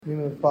In the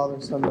name of the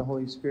Father, Son, and the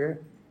Holy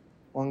Spirit,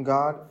 one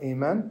God,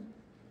 amen.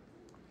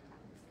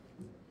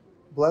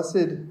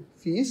 Blessed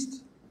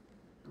feast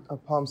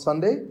of Palm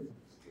Sunday.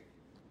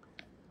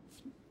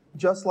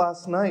 Just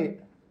last night,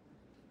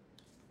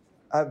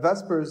 at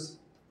Vespers,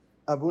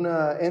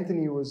 Abuna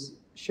Anthony was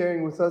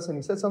sharing with us, and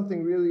he said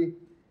something really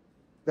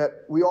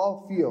that we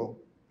all feel,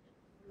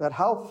 that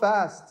how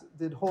fast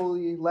did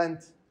Holy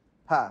Lent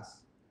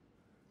pass?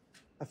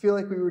 I feel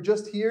like we were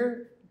just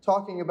here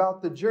talking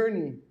about the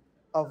journey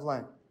of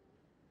Lent.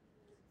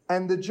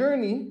 And the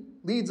journey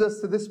leads us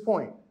to this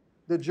point.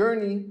 The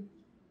journey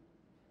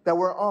that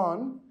we're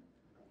on,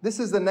 this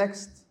is the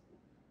next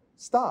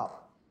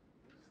stop.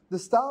 The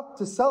stop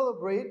to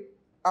celebrate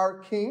our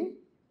King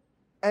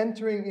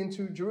entering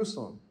into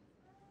Jerusalem.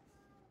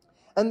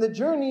 And the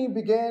journey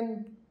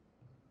began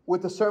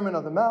with the Sermon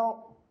on the Mount,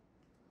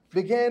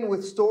 began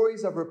with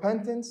stories of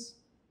repentance,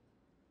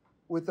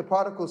 with the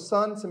prodigal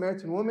son,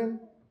 Samaritan woman.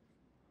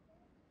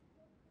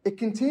 It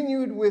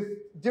continued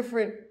with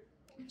different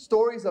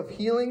stories of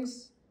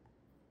healings,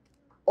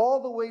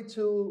 all the way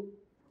to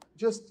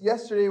just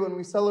yesterday when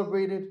we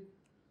celebrated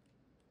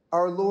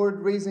our Lord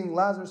raising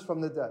Lazarus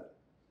from the dead.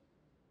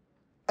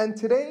 And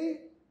today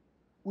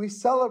we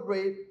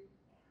celebrate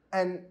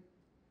and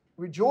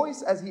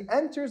rejoice as he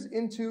enters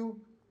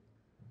into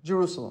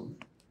Jerusalem.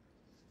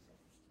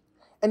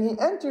 And he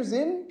enters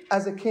in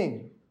as a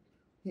king.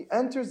 He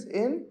enters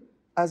in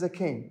as a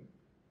king.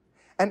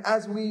 And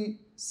as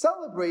we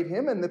celebrate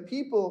him and the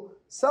people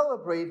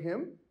celebrate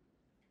him,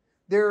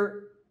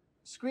 they're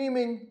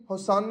screaming,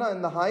 Hosanna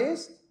in the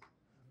highest.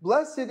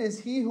 Blessed is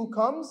he who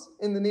comes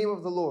in the name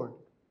of the Lord.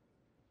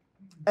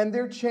 And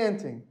they're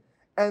chanting,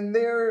 and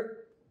they're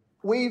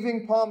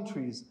waving palm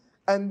trees,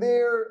 and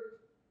they're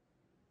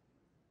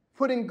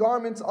putting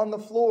garments on the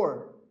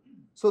floor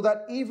so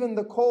that even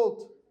the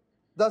colt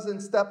doesn't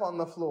step on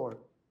the floor.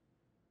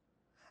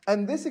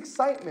 And this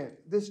excitement,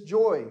 this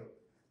joy,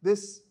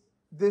 this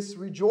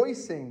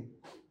rejoicing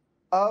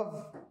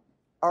of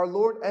our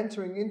Lord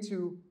entering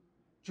into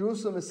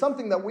Jerusalem is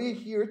something that we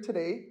here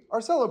today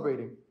are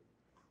celebrating.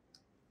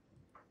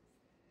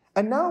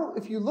 And now,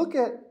 if you look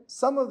at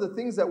some of the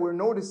things that we're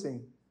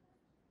noticing,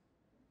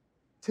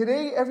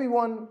 today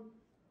everyone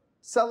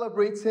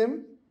celebrates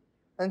him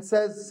and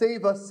says,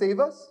 save us, save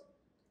us.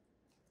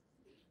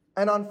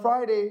 And on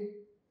Friday,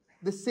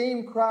 the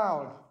same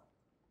crowd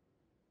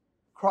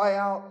cry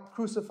out,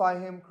 crucify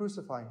him,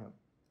 crucify him.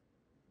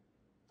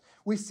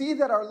 We see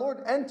that our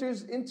Lord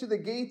enters into the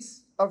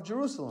gates of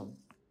Jerusalem.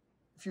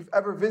 If you've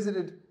ever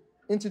visited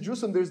into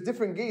Jerusalem, there's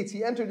different gates.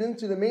 He entered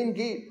into the main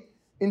gate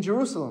in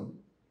Jerusalem.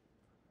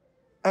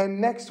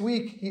 And next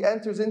week, he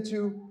enters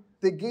into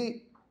the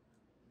gates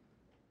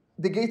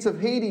of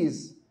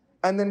Hades,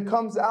 and then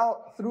comes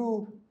out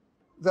through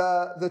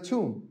the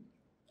tomb.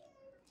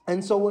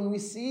 And so when we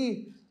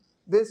see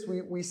this,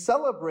 we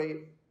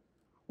celebrate.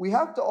 We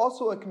have to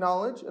also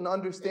acknowledge and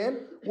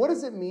understand, what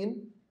does it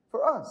mean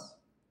for us?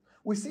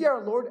 We see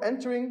our Lord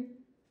entering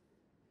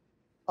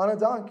on a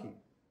donkey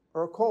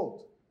or a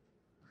colt.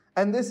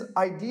 And this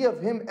idea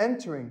of him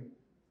entering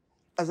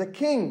as a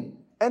king,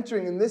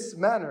 entering in this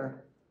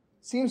manner,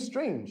 seems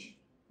strange.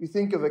 You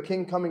think of a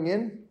king coming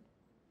in,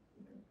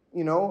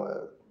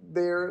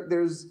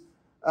 there's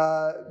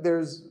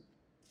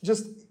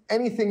just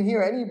anything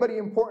here, anybody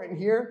important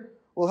here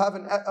will have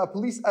a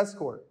police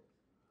escort.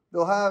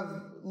 They'll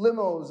have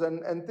limos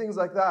and things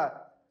like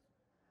that.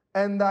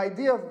 And the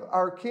idea of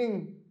our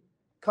king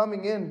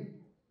coming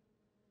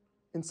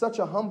in such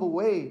a humble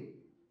way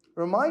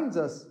reminds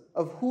us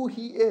of who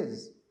he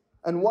is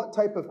and what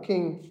type of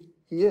king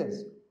he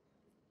is.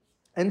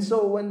 And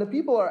so when the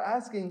people are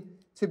asking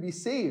to be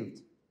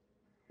saved,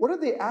 what are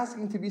they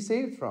asking to be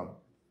saved from?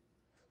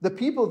 The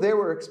people there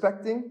were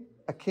expecting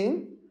a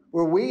king,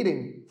 were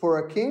waiting for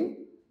a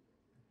king.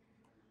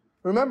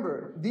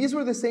 Remember, these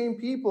were the same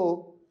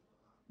people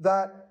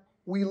that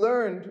we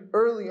learned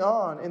early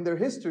on in their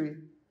history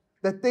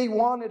that they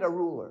wanted a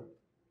ruler.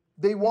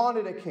 They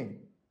wanted a king.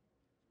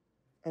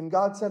 And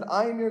God said,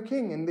 I am your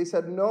king. And they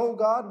said, no,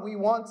 God, we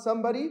want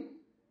somebody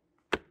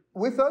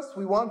with us.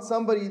 We want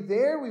somebody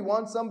there. We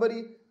want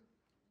somebody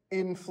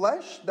in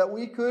flesh that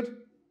we could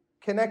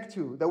connect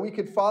to, that we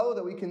could follow,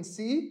 that we can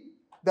see,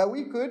 that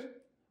we could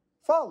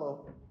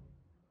follow.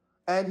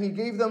 And he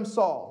gave them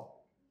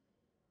Saul.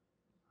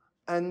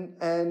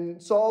 And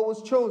Saul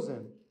was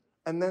chosen.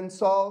 And then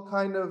Saul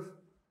kind of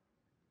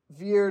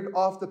veered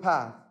off the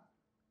path.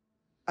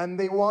 And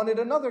they wanted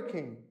another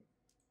king.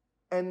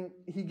 And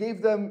he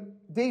gave them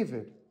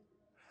David.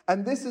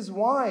 And this is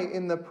why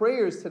in the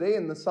prayers today,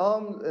 in the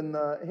psalms, in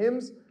the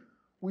hymns,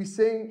 we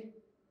sing,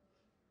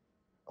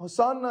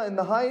 Hosanna in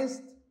the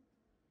highest,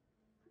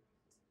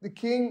 the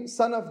king,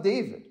 son of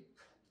David.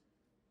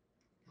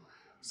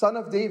 Son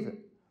of David.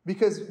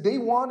 Because they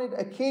wanted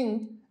a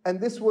king, and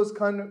this was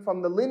kind of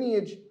from the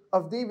lineage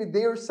of David.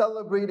 They are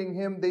celebrating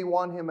him. They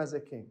want him as a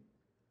king.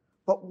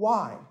 But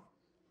why?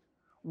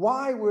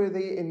 Why were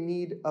they in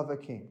need of a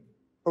king?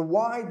 Or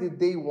why did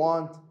they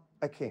want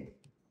a king?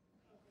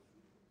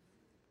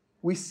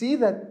 We see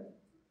that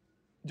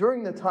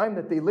during the time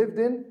that they lived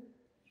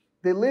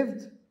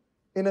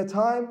in a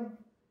time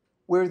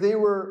where they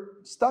were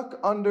stuck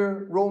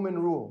under Roman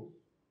rule.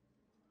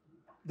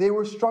 They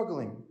were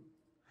struggling.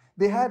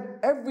 They had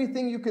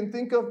everything you can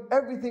think of,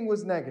 everything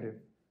was negative.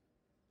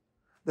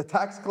 The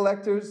tax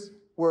collectors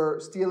were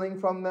stealing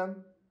from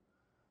them.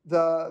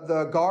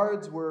 The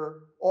guards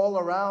were all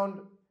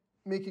around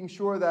making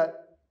sure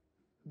that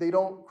they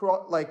don't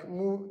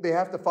move, they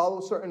have to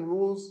follow certain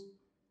rules.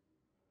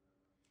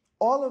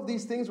 All of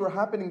these things were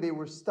happening, they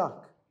were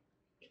stuck.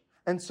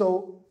 And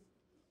so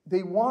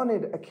they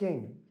wanted a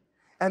king.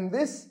 And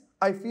this,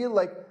 I feel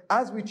like,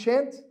 as we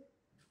chant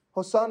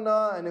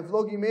Hosanna and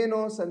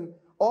Evlogimenos and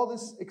all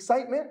this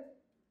excitement,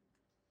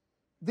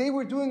 they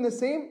were doing the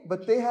same,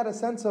 but they had a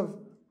sense of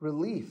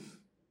relief.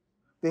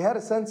 They had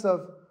a sense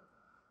of,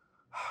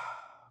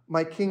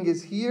 my king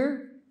is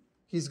here,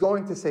 he's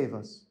going to save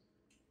us.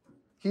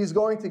 He's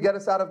going to get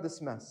us out of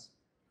this mess.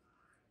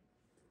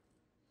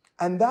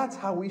 And that's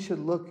how we should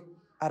look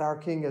at our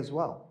king as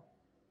well.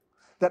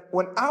 That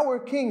when our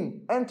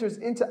king enters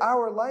into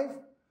our life,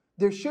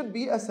 there should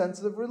be a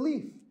sense of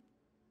relief.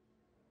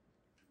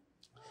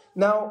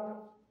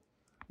 Now,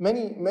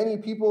 many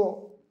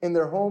people in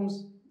their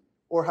homes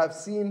or have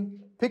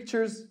seen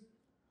pictures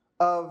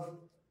of,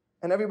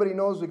 and everybody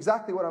knows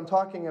exactly what I'm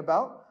talking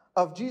about,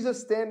 of Jesus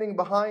standing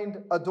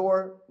behind a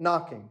door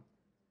knocking.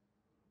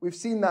 We've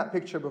seen that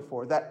picture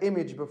before, that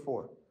image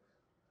before.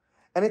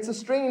 And it's a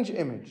strange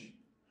image,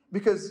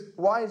 because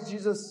why is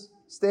Jesus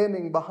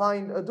standing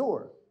behind a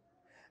door?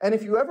 And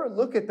if you ever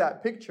look at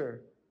that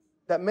picture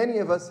that many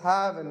of us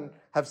have and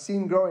have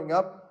seen growing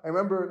up, I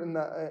remember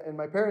in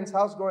my parents'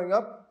 house growing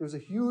up, there was a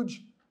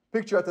huge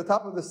picture at the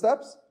top of the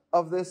steps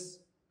of this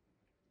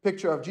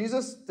picture of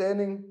Jesus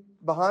standing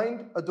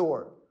behind a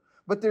door.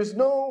 But there's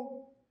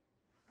no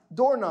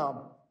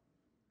doorknob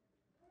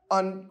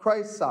on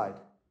Christ's side.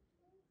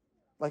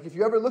 Like if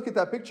you ever look at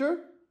that picture,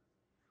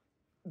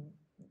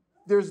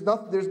 there's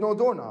no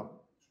doorknob.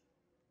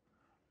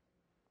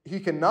 He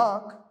can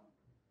knock,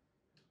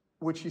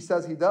 which he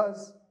says he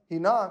does. He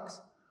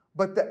knocks,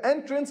 but the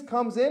entrance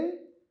comes in,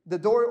 the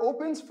door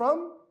opens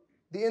from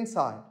the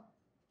inside.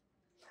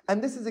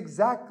 And this is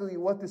exactly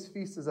what this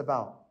feast is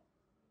about.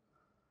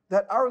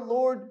 That our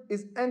Lord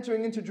is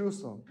entering into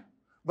Jerusalem.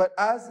 But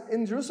as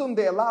in Jerusalem,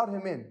 they allowed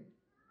him in.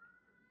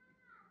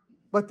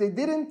 But they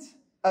didn't,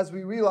 as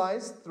we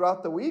realized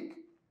throughout the week,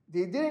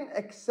 they didn't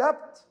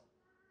accept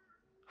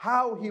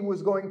how he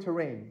was going to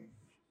reign.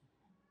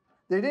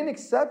 They didn't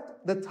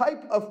accept the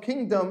type of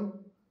kingdom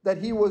that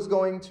he was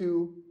going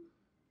to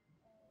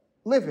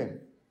live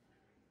in.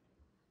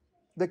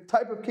 The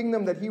type of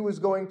kingdom that he was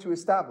going to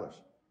establish.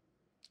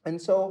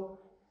 And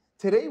so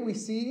today we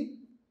see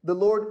the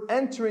Lord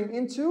entering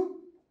into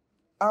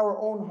our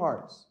own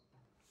hearts.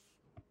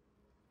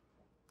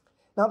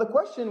 Now the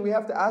question we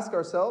have to ask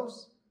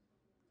ourselves,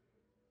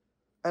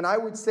 and I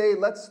would say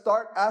let's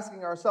start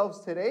asking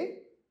ourselves today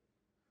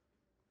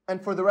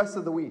and for the rest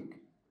of the week.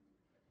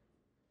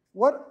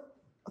 What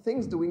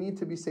things do we need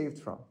to be saved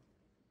from?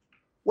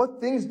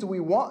 What things do we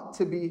want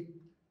to be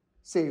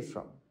saved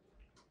from?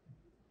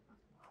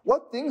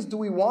 What things do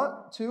we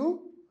want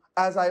to,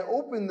 as I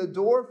open the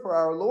door for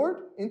our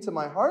Lord into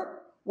my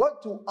heart,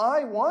 what do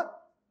I want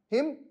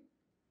him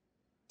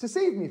to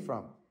save me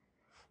from?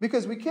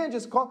 Because we can't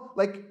just call,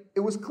 like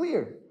it was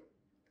clear.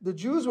 The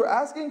Jews were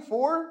asking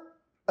for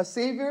a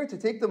savior to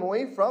take them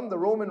away from the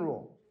Roman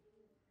rule.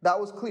 That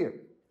was clear.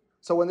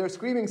 So when they're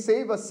screaming,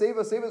 save us, save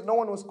us, save us, no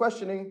one was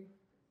questioning,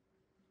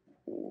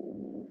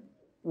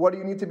 what do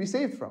you need to be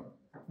saved from?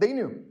 They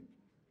knew.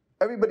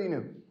 Everybody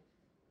knew.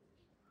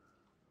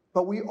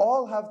 But we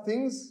all have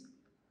things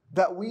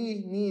that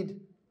we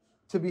need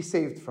to be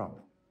saved from.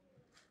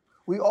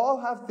 We all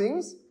have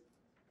things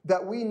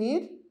that we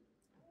need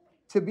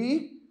to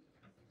be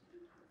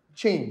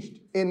changed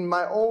in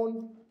my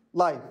own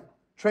life,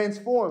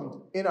 transformed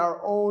in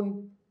our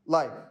own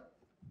life.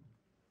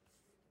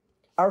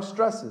 Our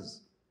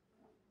stresses,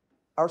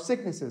 our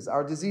sicknesses,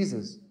 our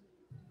diseases,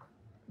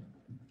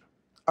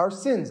 our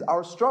sins,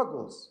 our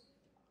struggles,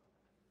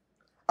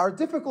 our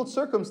difficult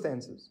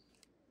circumstances,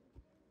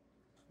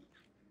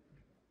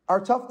 our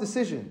tough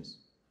decisions,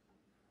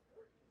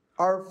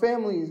 our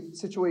family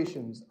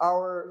situations,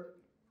 our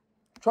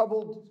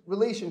troubled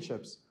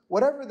relationships,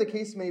 whatever the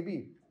case may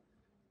be,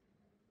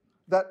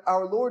 that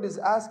our Lord is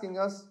asking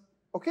us,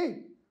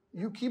 okay,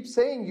 you keep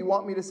saying you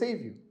want me to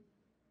save you.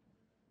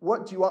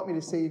 What do you want me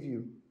to save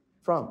you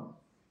from?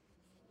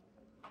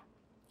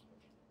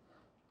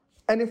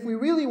 And if we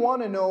really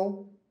want to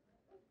know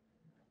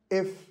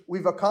if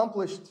we've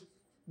accomplished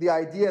the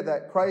idea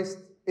that Christ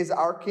is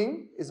our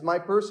King, is my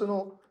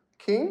personal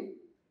King,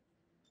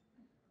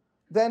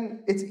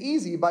 then it's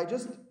easy by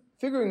just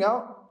figuring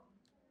out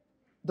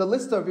the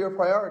list of your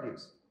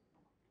priorities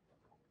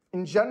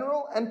in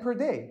general and per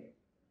day.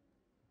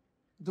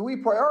 Do we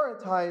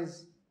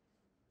prioritize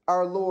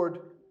our Lord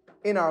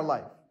in our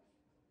life?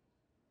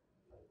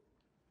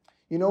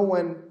 You know,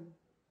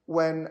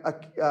 when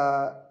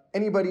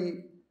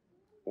anybody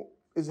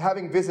is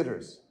having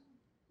visitors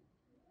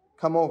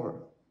come over,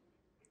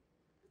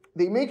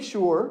 They make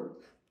sure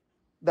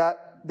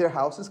that their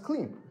house is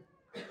clean.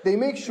 They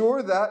make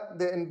sure that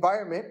the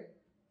environment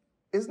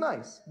is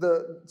nice,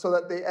 so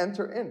that they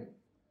enter in.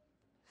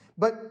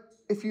 But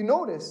if you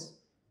notice,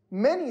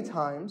 many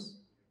times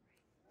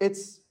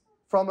it's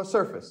from a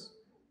surface.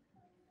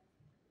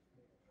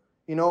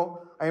 You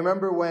know, I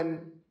remember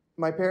when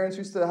my parents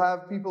used to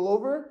have people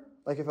over,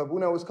 like if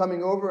Abuna was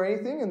coming over or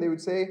anything, and they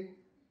would say,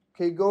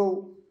 okay,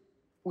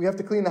 we have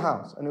to clean the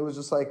house. And it was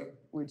just like,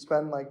 we'd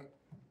spend like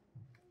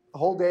a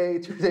whole day,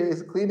 2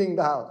 days cleaning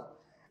the house.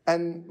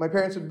 And my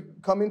parents would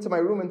come into my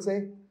room and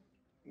say,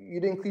 you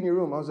didn't clean your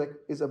room. I was like,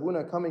 is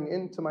Abuna coming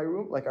into my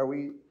room? Like, are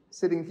we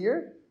sitting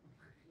here?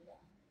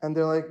 And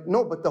they're like,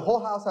 no, but the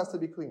whole house has to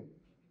be clean.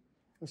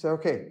 We say,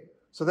 okay.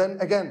 So then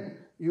again,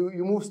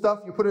 you move stuff,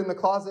 you put it in the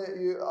closet,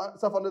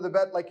 stuff under the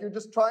bed, like you're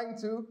just trying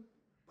to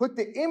put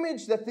the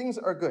image that things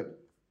are good.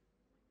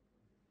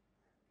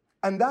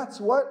 And that's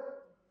what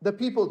the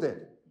people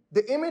did.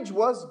 The image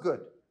was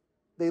good.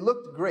 They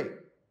looked great.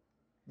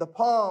 The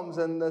palms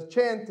and the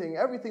chanting,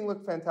 everything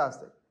looked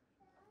fantastic.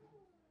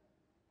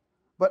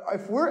 But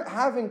if we're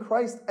having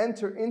Christ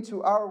enter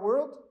into our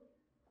world,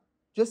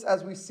 just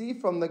as we see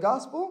from the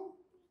gospel,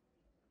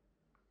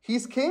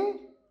 He's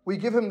king, we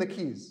give Him the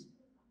keys.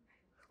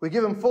 We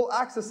give Him full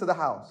access to the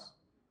house.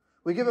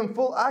 We give Him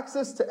full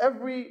access to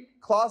every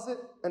closet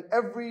and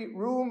every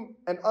room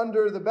and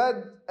under the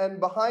bed and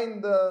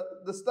behind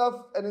the stuff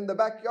and in the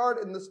backyard,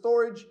 in the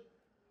storage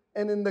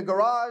and in the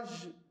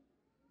garage.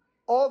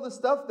 All the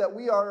stuff that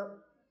we are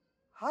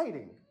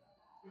hiding.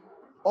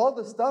 All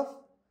the stuff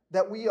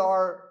that we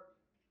are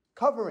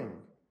covering,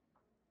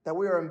 that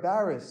we are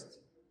embarrassed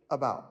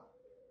about.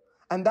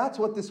 And that's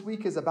what this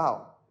week is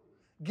about.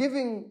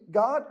 Giving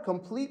God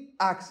complete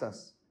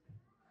access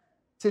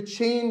to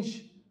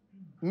change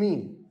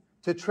me,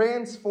 to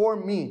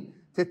transform me,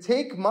 to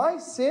take my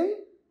sin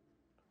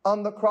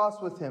on the cross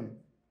with Him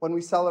when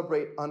we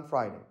celebrate on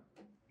Friday.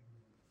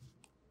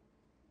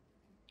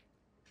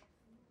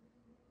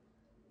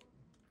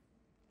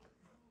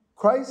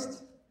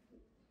 Christ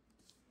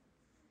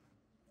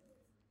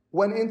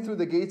went in through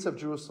the gates of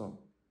Jerusalem.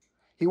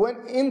 He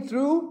broke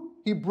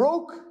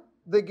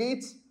the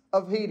gates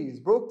of Hades,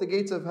 broke the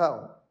gates of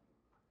hell.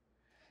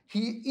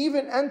 He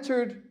even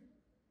entered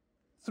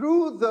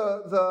through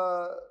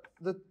the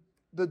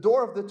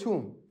door of the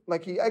tomb,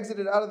 like He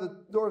exited out of the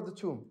door of the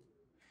tomb.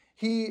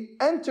 He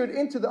entered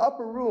into the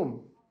upper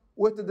room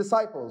with the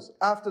disciples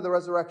after the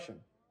resurrection.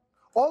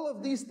 All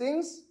of these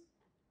things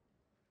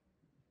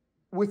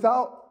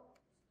without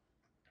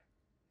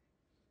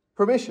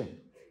permission.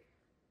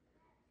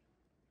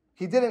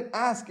 He didn't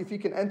ask if He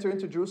can enter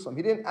into Jerusalem.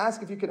 He didn't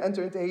ask if He can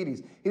enter into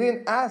Hades. He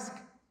didn't ask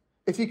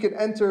if He can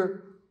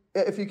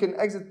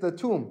exit the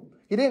tomb.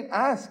 He didn't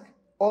ask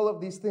all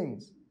of these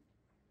things.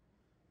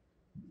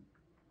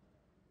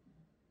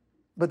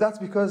 But that's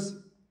because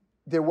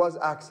there was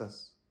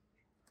access.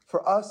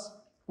 For us,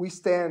 we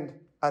stand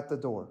at the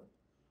door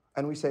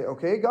and we say,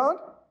 okay, God,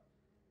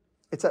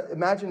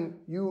 imagine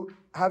you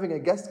having a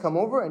guest come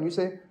over and you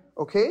say,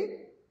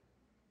 okay,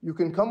 you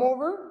can come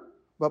over,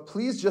 but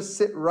please just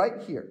sit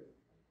right here.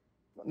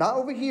 Not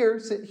over here,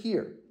 sit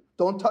here.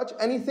 Don't touch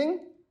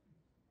anything.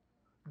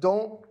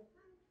 Don't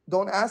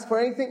ask for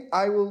anything.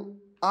 I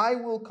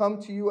will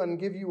come to you and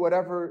give you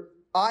whatever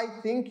I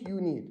think you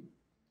need.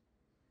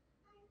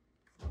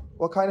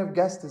 What kind of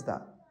guest is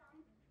that?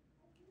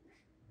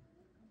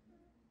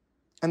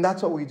 And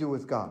that's what we do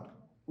with God.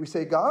 We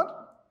say, God,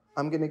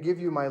 I'm going to give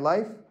you my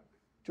life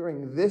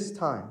during this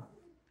time.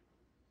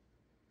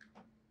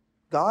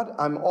 God,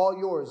 I'm all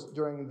yours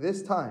during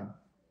this time.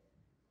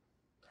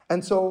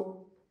 And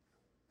so,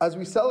 as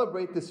we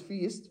celebrate this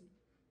feast,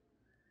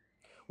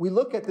 we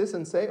look at this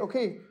and say,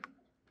 okay,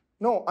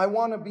 no, I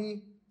want to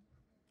be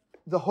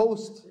the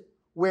host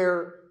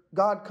where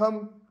God,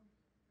 come,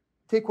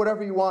 take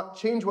whatever you want,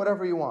 change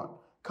whatever you want.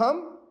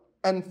 Come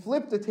and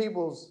flip the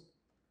tables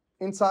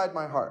inside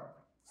my heart.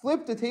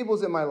 Flip the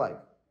tables in my life.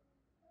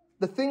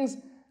 The things,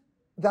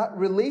 that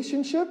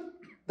relationship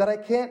that I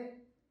can't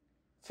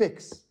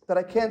fix, that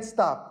I can't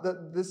stop,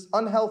 this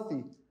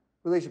unhealthy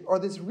relationship, or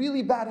this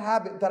really bad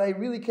habit that I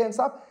really can't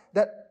stop,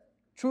 that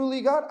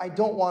truly, God, I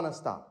don't want to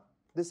stop.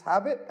 This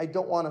habit, I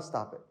don't want to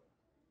stop it.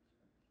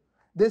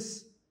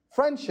 This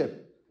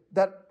friendship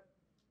that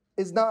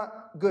is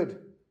not good,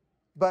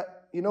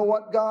 but you know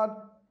what, God?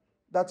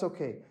 That's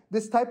okay.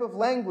 This type of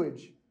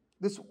language,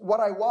 what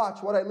I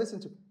watch, what I listen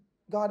to,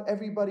 God,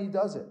 everybody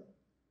does it.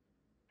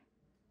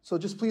 So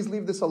just please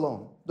leave this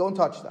alone. Don't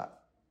touch that.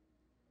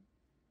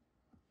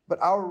 But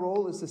our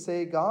role is to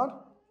say, God,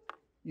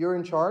 you're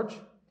in charge.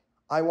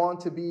 I want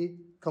to be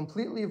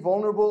completely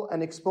vulnerable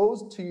and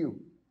exposed to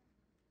you.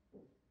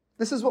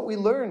 This is what we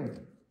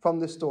learn from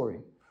this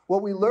story.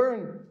 What we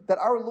learn, that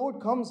our Lord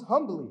comes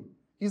humbly.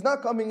 He's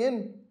not coming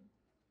in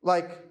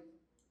like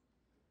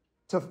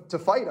to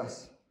fight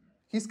us.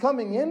 He's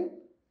coming in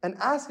and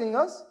asking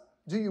us,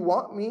 do you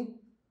want me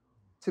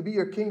to be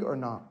your king or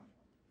not?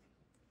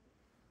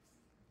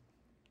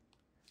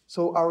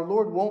 So our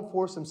Lord won't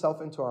force Himself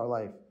into our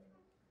life.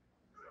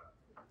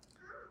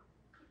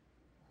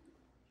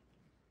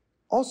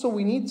 Also,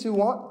 we need to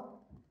want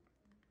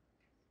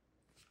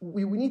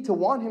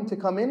him to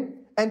come in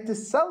and to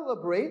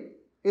celebrate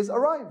his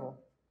arrival.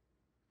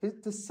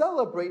 To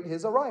celebrate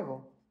his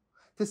arrival.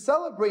 To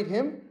celebrate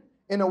him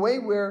in a way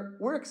where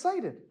we're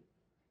excited.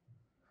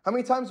 How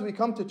many times we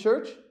come to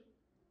church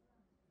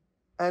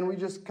and we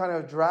just kind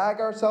of drag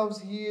ourselves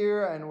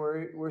here and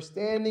we're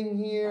standing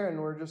here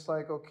and we're just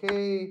like,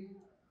 okay,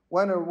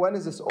 when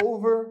is this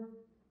over?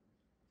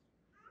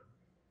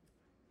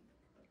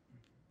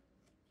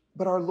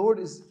 But our Lord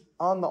is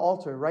on the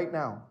altar right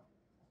now.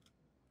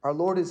 Our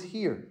Lord is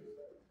here.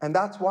 And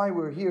that's why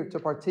we're here, to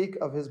partake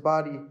of his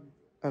body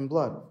and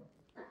blood.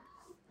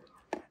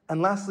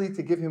 And lastly,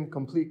 to give him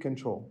complete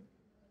control.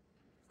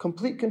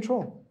 Complete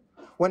control.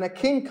 When a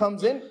king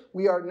comes in,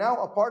 we are now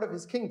a part of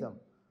his kingdom.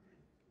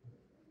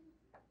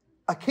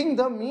 A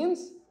kingdom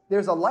means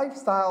there's a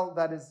lifestyle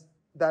that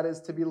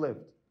is to be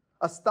lived.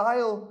 A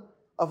style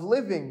of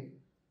living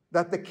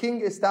that the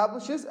king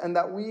establishes and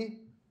that we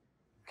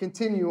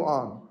continue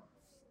on.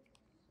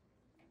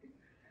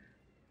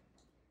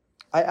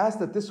 I ask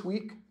that this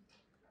week,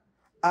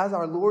 as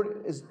our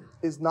Lord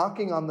is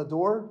knocking on the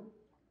door,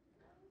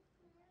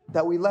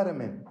 that we let him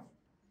in.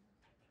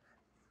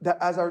 That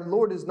as our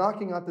Lord is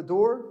knocking at the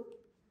door,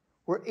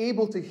 we're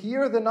able to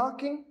hear the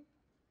knocking,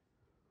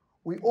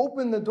 we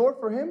open the door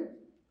for him,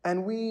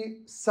 and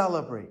we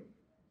celebrate.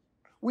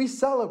 We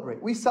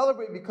celebrate. We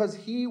celebrate because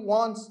he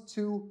wants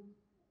to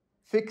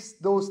fix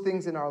those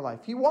things in our life.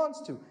 He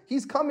wants to.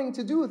 He's coming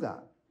to do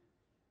that.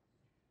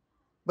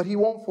 But he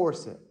won't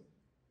force it.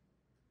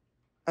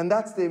 And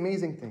that's the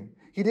amazing thing.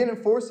 He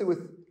didn't force it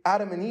with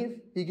Adam and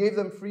Eve. He gave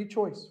them free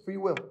choice, free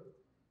will.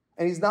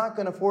 And he's not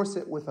going to force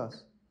it with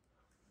us.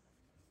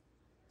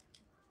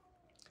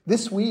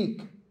 This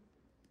week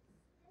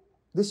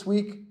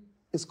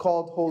is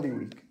called Holy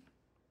Week.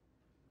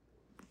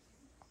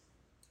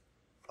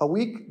 A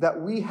week that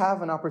we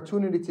have an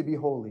opportunity to be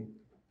holy.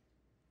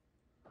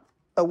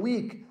 A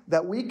week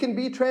that we can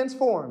be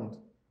transformed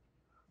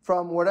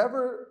from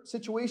whatever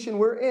situation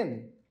we're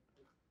in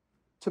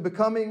to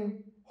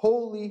becoming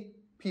holy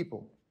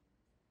people.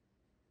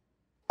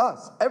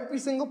 Us, every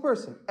single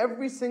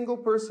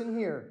person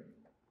here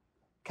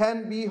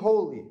can be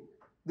holy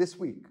this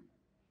week.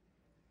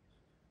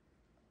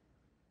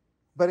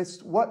 But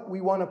it's what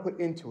we want to put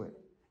into it.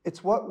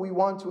 It's what we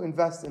want to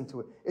invest into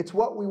it. It's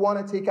what we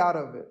want to take out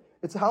of it.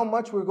 It's how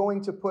much we're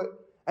going to put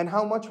and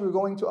how much we're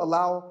going to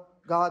allow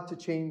God to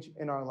change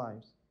in our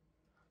lives.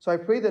 So I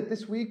pray that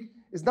this week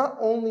is not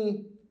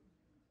only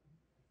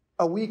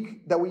a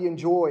week that we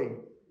enjoy,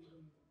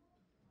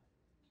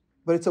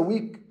 but it's a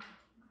week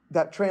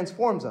that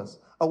transforms us.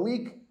 A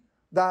week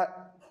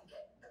that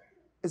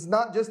is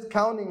not just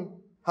counting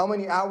how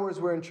many hours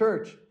we're in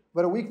church,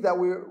 but a week that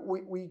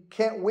we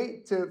can't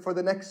wait for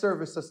the next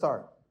service to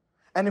start.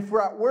 And if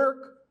we're at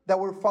work, that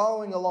we're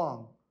following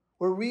along.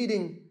 We're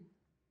reading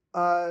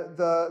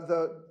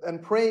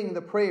and praying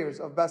the prayers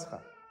of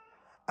Bescha.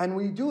 And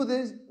we do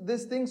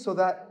this thing so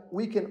that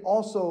we can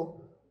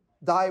also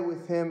die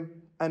with him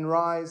and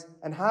rise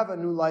and have a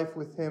new life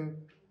with him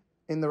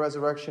in the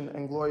resurrection.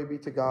 And glory be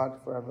to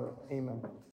God forever. Amen.